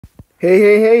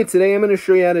Hey, today I'm going to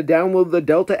show you how to download the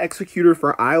Delta Executor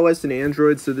for iOS and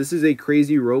Android. So this is a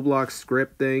crazy Roblox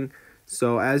script thing.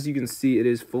 So as you can see, it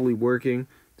is fully working.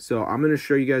 So I'm going to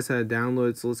show you guys how to download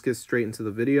it. So let's get straight into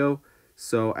the video.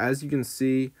 So as you can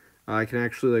see, I can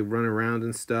actually run around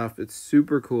and stuff. It's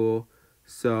super cool.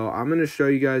 So I'm going to show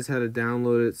you guys how to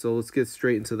download it. So let's get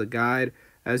straight into the guide.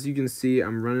 As you can see,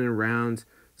 I'm running around.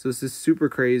 So this is super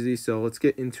crazy. So let's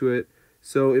get into it.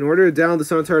 So in order to download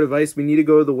this onto our device, we need to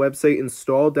go to the website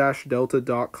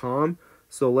install-delta.com.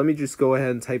 So let me just go ahead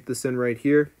and type this in right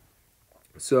here.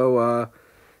 So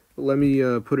let me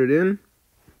put it in.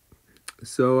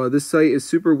 So this site is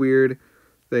super weird.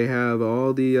 They have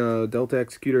all the Delta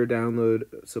Executor download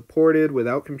supported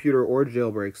without computer or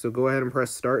jailbreak. So go ahead and press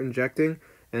start injecting.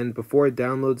 And before it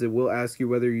downloads, it will ask you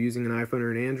whether you're using an iPhone or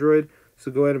an Android.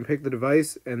 So go ahead and pick the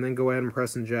device and then go ahead and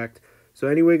press inject. So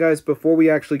anyway, guys, before we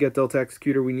actually get Delta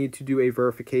Executor, we need to do a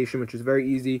verification, which is very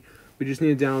easy. We just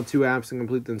need to download 2 apps and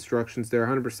complete the instructions. They're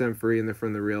 100% free, and they're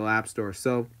from the real App Store.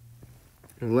 So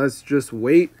let's just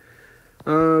wait.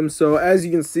 So as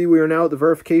you can see, we are now at the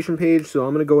verification page. So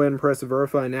I'm going to go ahead and press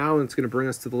verify now, and it's going to bring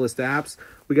us to the list of apps.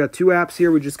 We got 2 apps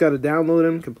here. We just got to download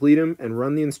them, complete them, and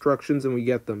run the instructions, and we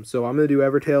get them. So I'm going to do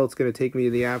Evertail. It's going to take me to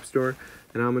the App Store,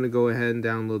 and I'm going to go ahead and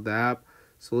download the app.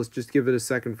 So let's just give it a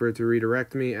second for it to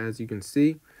redirect me, as you can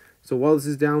see. So while this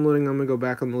is downloading, I'm going to go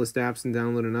back on the list of apps and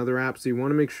download another app. So you want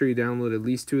to make sure you download at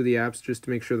least 2 of the apps just to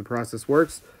make sure the process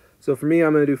works. So for me,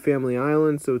 I'm going to do Family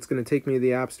Island. So it's going to take me to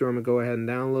the App Store. I'm going to go ahead and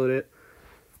download it.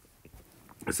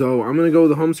 So I'm going to go to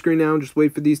the home screen now and just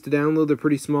wait for these to download. They're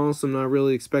pretty small, so I'm not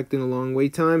really expecting a long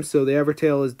wait time. So the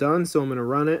Evertail is done, so I'm going to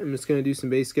run it. I'm just going to do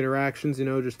some basic interactions,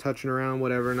 just touching around,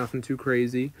 whatever, nothing too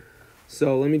crazy.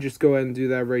 So let me just go ahead and do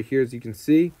that right here, as you can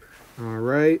see.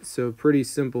 Alright, so pretty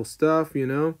simple stuff,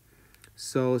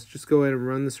 So let's just go ahead and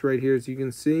run this right here, as you can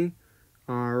see.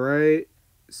 Alright,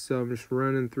 so I'm just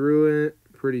running through it.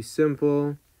 Pretty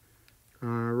simple.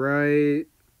 Alright,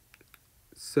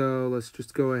 so let's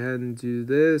just go ahead and do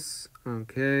this.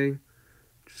 Okay,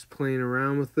 just playing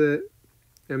around with it.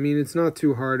 I mean, it's not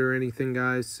too hard or anything,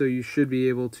 guys, so you should be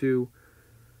able to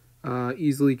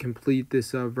easily complete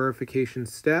this verification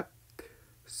step.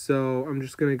 So I'm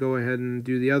just going to go ahead and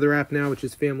do the other app now, which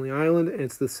is Family Island. And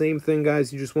it's the same thing,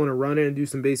 guys. You just want to run it and do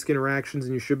some basic interactions,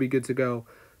 and you should be good to go.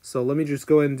 So let me just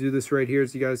go ahead and do this right here,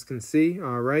 as you guys can see.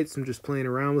 All right, so I'm just playing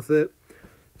around with it.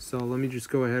 So let me just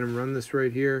go ahead and run this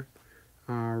right here.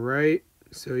 All right,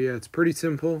 so yeah, it's pretty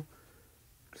simple.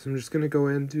 So I'm just going to go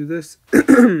ahead and do this,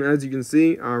 as you can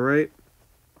see. All right,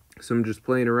 so I'm just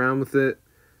playing around with it.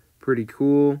 Pretty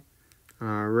cool.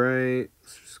 Alright,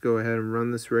 let's just go ahead and run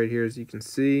this right here, as you can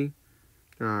see.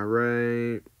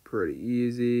 Alright, pretty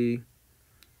easy.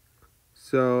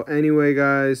 So anyway,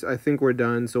 guys, I think we're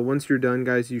done. So once you're done,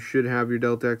 guys, you should have your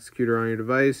Delta Executor on your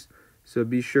device. So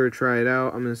be sure to try it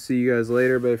out. I'm going to see you guys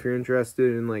later, but if you're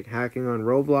interested in hacking on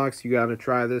Roblox, you got to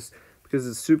try this because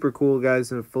it's super cool,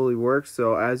 guys, and it fully works.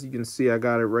 So as you can see, I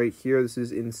got it right here. This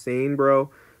is insane,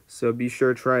 bro. So be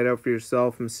sure to try it out for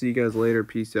yourself, and see you guys later.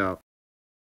 Peace out.